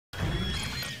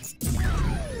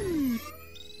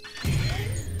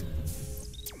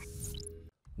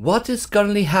What is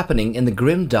currently happening in the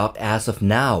Grimdark as of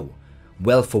now?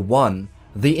 Well, for one,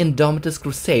 the Indomitus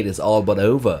crusade is all but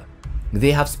over.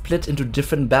 They have split into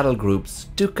different battle groups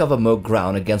to cover more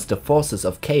ground against the forces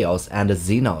of chaos and the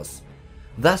xenos.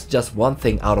 That's just one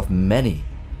thing out of many.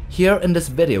 Here in this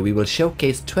video we will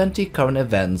showcase 20 current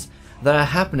events that are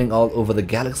happening all over the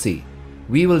galaxy.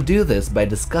 We will do this by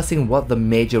discussing what the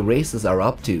major races are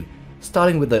up to,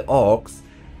 starting with the orks,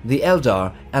 the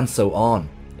eldar, and so on,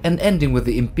 and ending with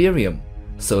the Imperium.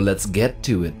 So let's get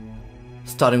to it.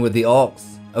 Starting with the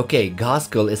orks. Okay,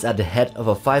 Gaskell is at the head of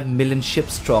a 5 million ship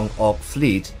strong orc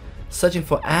fleet searching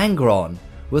for Angron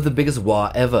with the biggest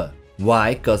war ever.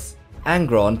 Why? Cause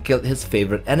Angron killed his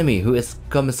favorite enemy, who is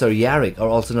Commissar Yarrick, or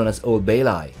also known as Old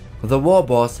Bailey. The war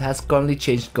boss has currently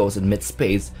changed course in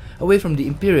mid-space away from the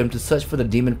Imperium to search for the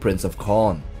Demon Prince of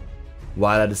Khorne.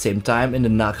 While at the same time in the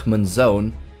Nachmund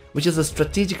zone, which is a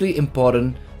strategically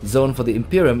important zone for the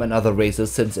Imperium and other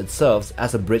races since it serves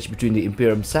as a bridge between the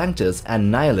Imperium Sanctus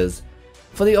and Nihilus.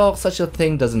 For the orcs, such a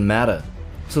thing doesn't matter,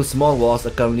 so small wars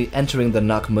are currently entering the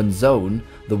Nachmund zone,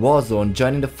 the war zone,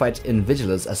 joining the fight in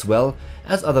Vigilus as well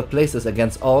as other places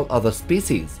against all other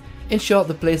species. In short,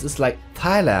 the place is like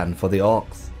Thailand for the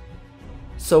orcs.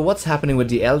 So what's happening with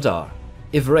the Eldar?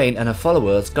 Ivrain and her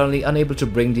followers, currently unable to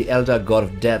bring the Eldar god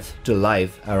of death to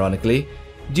life, ironically,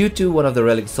 due to one of the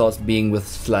relic swords being with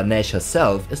Slaanesh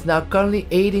herself, is now currently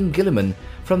aiding Guilliman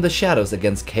from the shadows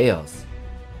against chaos.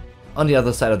 On the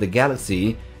other side of the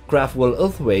galaxy, Craftworld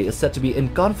Ulthwé is said to be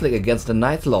in conflict against the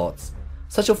Night Lords.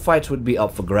 Such a fight would be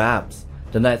up for grabs.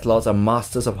 The Night Lords are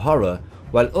masters of horror,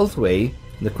 while Ulthwé,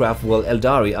 the Craftworld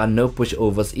Eldari, are no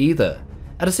pushovers either.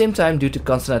 At the same time, due to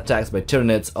constant attacks by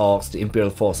Tyranids, orcs, the Imperial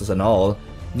forces and all,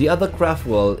 the other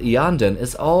Craftworld, Iyanden,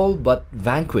 is all but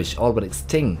vanquished, all but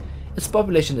extinct. Its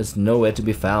population is nowhere to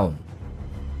be found.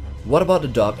 What about the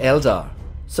Dark Eldar?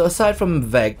 So aside from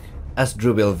Veg,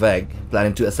 Asdrubal Veg,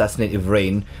 planning to assassinate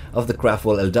Ivrain of the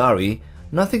Craftworld Eldari,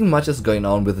 nothing much is going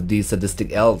on with these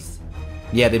sadistic elves.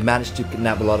 Yeah, they managed to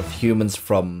kidnap a lot of humans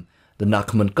from the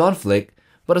Nachmund conflict,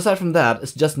 but aside from that,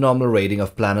 it's just normal raiding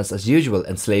of planets as usual,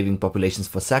 enslaving populations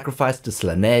for sacrifice to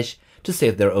Slaanesh to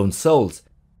save their own souls.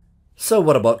 So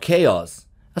what about chaos?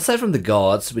 Aside from the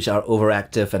gods, which are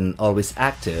overactive and always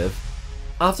active,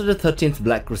 after the 13th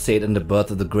Black Crusade and the birth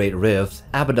of the Great Rift,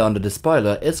 Abaddon the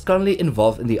Despoiler is currently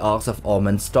involved in the Arcs of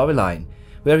Ormond's storyline,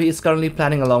 where he is currently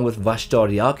planning along with Vashtor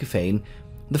the Archifane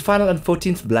the final and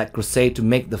 14th Black Crusade to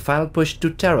make the final push to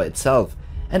Terra itself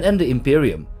and end the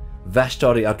Imperium.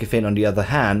 Vashtor the Archifane, on the other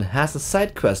hand, has a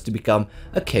side quest to become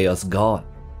a Chaos God.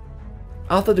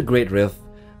 After the Great Rift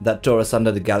that tore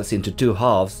asunder the galaxy into two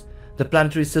halves, the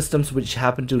planetary systems which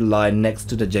happen to lie next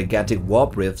to the gigantic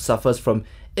warp rift suffers from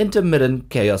intermittent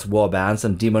chaos warbands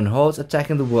and demon hordes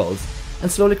attacking the worlds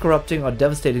and slowly corrupting or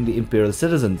devastating the Imperial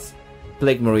citizens.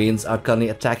 Plague Marines are currently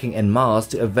attacking en masse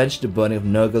to avenge the burning of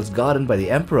Nurgle's garden by the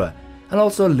Emperor and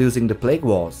also losing the Plague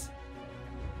Wars.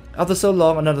 After so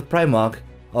long, another Primarch,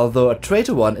 although a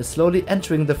traitor one, is slowly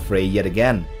entering the fray yet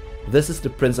again. This is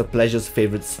the Prince of Pleasure's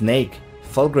favorite snake,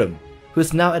 Fulgrim, who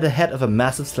is now at the head of a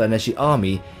massive Slaaneshi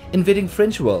army invading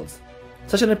fringe worlds.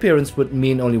 Such an appearance would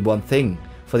mean only one thing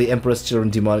for the Emperor's children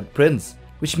demonic prince,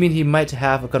 which means he might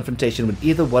have a confrontation with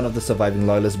either one of the surviving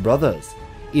loyalist brothers,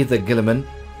 either Guilliman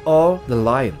or the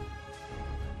Lion.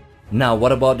 Now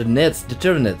what about the Nids, the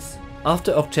Tyranids?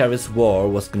 After Octarius' war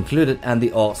was concluded and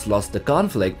the orcs lost the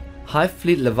conflict, Hive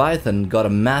Fleet Leviathan got a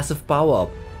massive power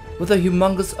up, with a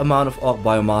humongous amount of orc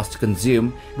biomass to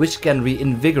consume, which can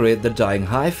reinvigorate the dying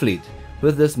Hive Fleet.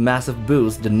 With this massive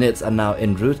boost, the Nids are now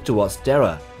en route towards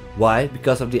Terra. Why?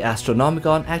 Because of the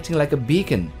Astronomicon acting like a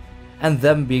beacon, and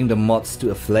them being the moths to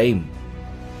a flame.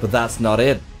 But that's not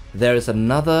it. There is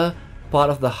another part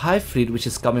of the Hive Fleet which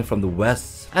is coming from the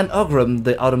west, and Ogrim,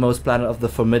 the outermost planet of the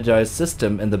Formidarius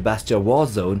system in the Bastia War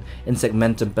Zone in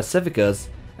Segmentum Pacificus,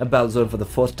 a battle zone for the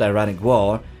 4th Tyrannic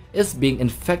War, is being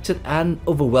infected and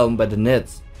overwhelmed by the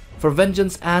Nids. For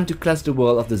vengeance and to cleanse the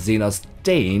world of the xenos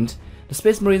stained, the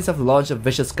Space Marines have launched a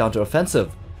vicious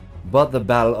counter-offensive. But the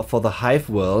battle for the Hive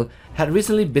World had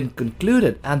recently been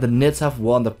concluded and the Nids have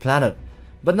won the planet,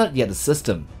 but not yet the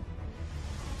system.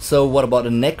 So what about the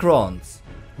Necrons?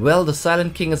 Well, the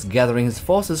Silent King is gathering his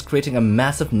forces, creating a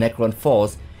massive Necron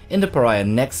force in the Pariah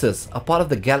Nexus, a part of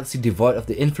the galaxy devoid of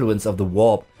the influence of the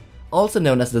Warp, also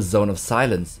known as the Zone of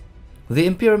Silence. The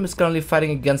Imperium is currently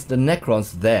fighting against the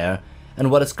Necrons there, and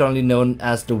what is currently known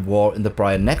as the War in the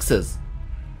Pariah Nexus.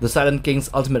 The Silent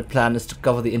King's ultimate plan is to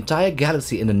cover the entire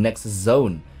galaxy in the Nexus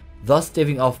Zone, thus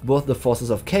staving off both the forces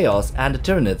of chaos and the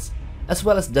Tyranids, as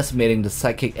well as decimating the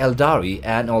psychic Eldari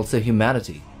and also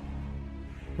humanity.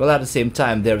 While at the same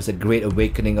time there is a great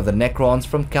awakening of the Necrons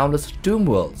from countless tomb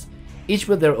worlds, each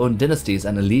with their own dynasties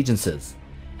and allegiances.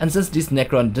 And since these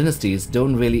Necron dynasties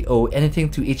don't really owe anything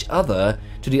to each other,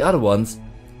 to the other ones,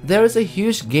 there is a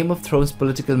huge Game of Thrones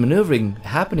political maneuvering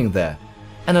happening there,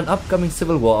 and an upcoming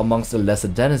civil war amongst the lesser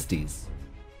dynasties.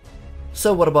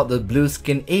 So what about the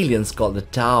blue-skinned aliens called the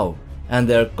Tau and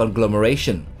their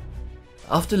conglomeration?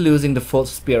 After losing the fourth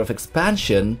sphere of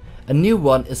expansion, a new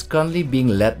one is currently being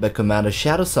led by Commander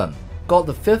Shadowsun, called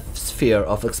the fifth sphere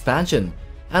of expansion,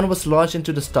 and was launched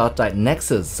into the Startide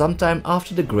Nexus sometime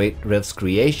after the Great Rift's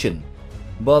creation.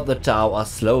 But the Tau are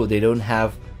slow, they don't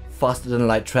have faster than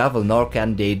light travel, nor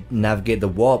can they navigate the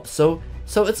warp, so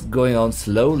it's going on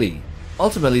slowly.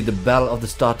 Ultimately, the battle of the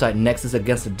Startide Nexus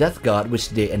against the Death Guard which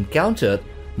they encountered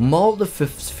mauled the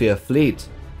fifth sphere fleet,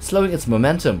 slowing its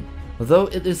momentum, though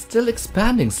it is still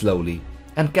expanding slowly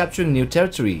and capturing new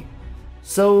territory.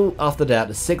 So after that,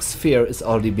 the sixth sphere is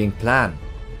already being planned.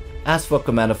 As for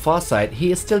Commander Farsight,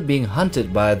 he is still being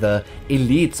hunted by the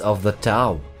elites of the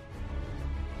Tau.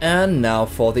 And now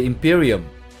for the Imperium.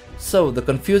 So the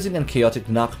confusing and chaotic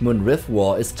Nakmun Rift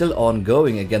War is still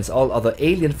ongoing against all other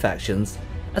alien factions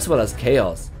as well as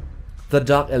Chaos. The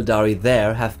Dark Eldari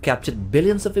there have captured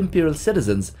billions of Imperial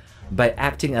citizens by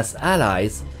acting as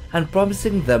allies and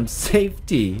promising them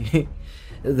safety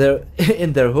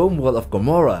in their home world of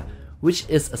Gomorrah, which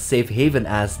is a safe haven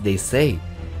as they say.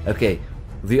 Okay,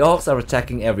 the orks are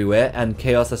attacking everywhere and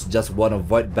Chaos has just won a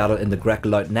void battle in the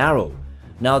Gracoloid Narrow.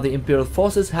 Now the Imperial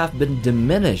forces have been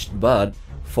diminished, but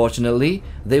fortunately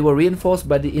they were reinforced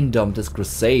by the Indomitus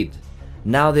crusade.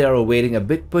 Now they are awaiting a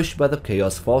big push by the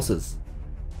Chaos forces.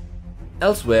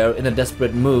 Elsewhere, in a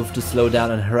desperate move to slow down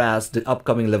and harass the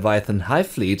upcoming Leviathan Hive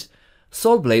Fleet,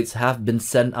 Soulblades have been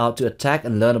sent out to attack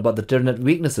and learn about the Tyranid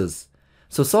weaknesses.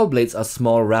 So Soulblades are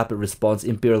small rapid response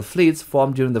Imperial fleets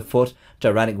formed during the Fourth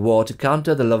Tyrannic War to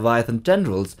counter the Leviathan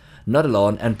tendrils,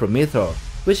 Nautilon and Promethor,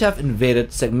 which have invaded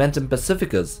Segmentum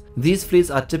Pacificus. These fleets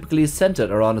are typically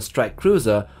centered around a strike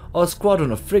cruiser or a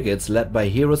squadron of frigates led by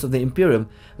heroes of the Imperium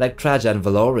like Trajan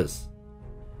Valoris.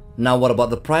 Now what about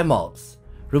the Primarchs?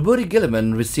 Robudi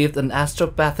Guilliman received an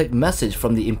astropathic message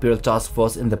from the Imperial task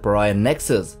force in the Pariah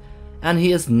Nexus, and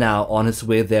he is now on his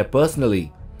way there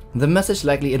personally. The message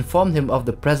likely informed him of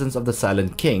the presence of the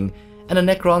Silent King and a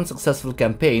Necron successful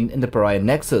campaign in the Pariah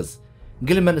Nexus.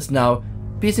 Guilliman is now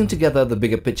piecing together the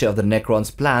bigger picture of the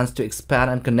Necron's plans to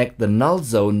expand and connect the Null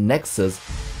Zone Nexus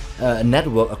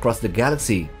network across the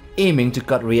galaxy, aiming to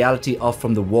cut reality off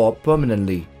from the warp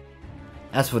permanently.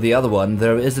 As for the other one,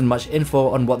 there isn't much info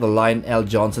on what the Lion L.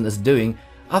 Johnson is doing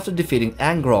after defeating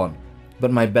Angron,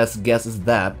 but my best guess is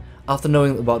that, after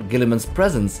knowing about Guilliman's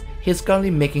presence, he is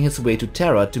currently making his way to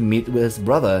Terra to meet with his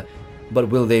brother. But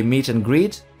will they meet and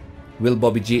greet? Will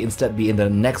Bobby G instead be in the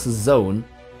Nexus Zone?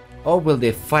 Or will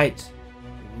they fight?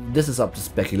 This is up to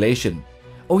speculation.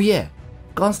 Oh yeah,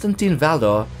 Constantine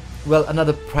Valdor, well,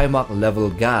 another Primarch level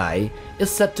guy, is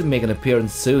set to make an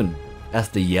appearance soon as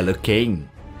the Yellow King.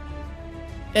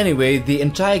 Anyway, the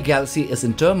entire galaxy is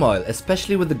in turmoil,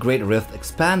 especially with the Great Rift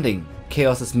expanding.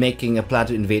 Chaos is making a plan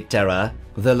to invade Terra.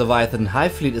 The Leviathan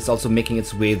Hive Fleet is also making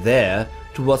its way there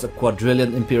towards a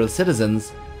quadrillion Imperial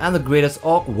citizens, and the greatest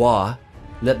Orc War,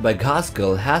 led by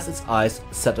Gaskell, has its eyes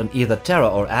set on either Terra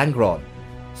or Angron.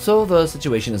 So the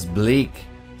situation is bleak.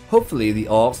 Hopefully the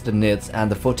Orcs, the Nids and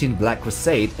the 14th Black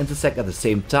Crusade intersect at the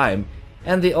same time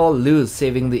and they all lose,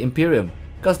 saving the Imperium,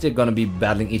 cause they're gonna be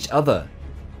battling each other.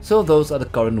 So those are the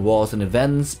current wars and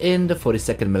events in the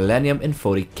 42nd millennium in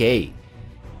 40K.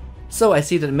 So I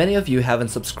see that many of you haven't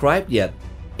subscribed yet.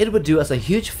 It would do us a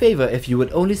huge favor if you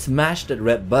would only smash that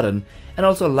red button and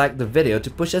also like the video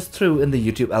to push us through in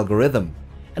the YouTube algorithm.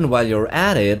 And while you're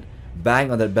at it,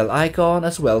 bang on that bell icon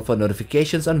as well for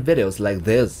notifications on videos like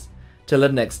this. Till the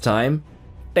next time,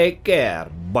 take care,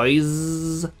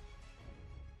 boys!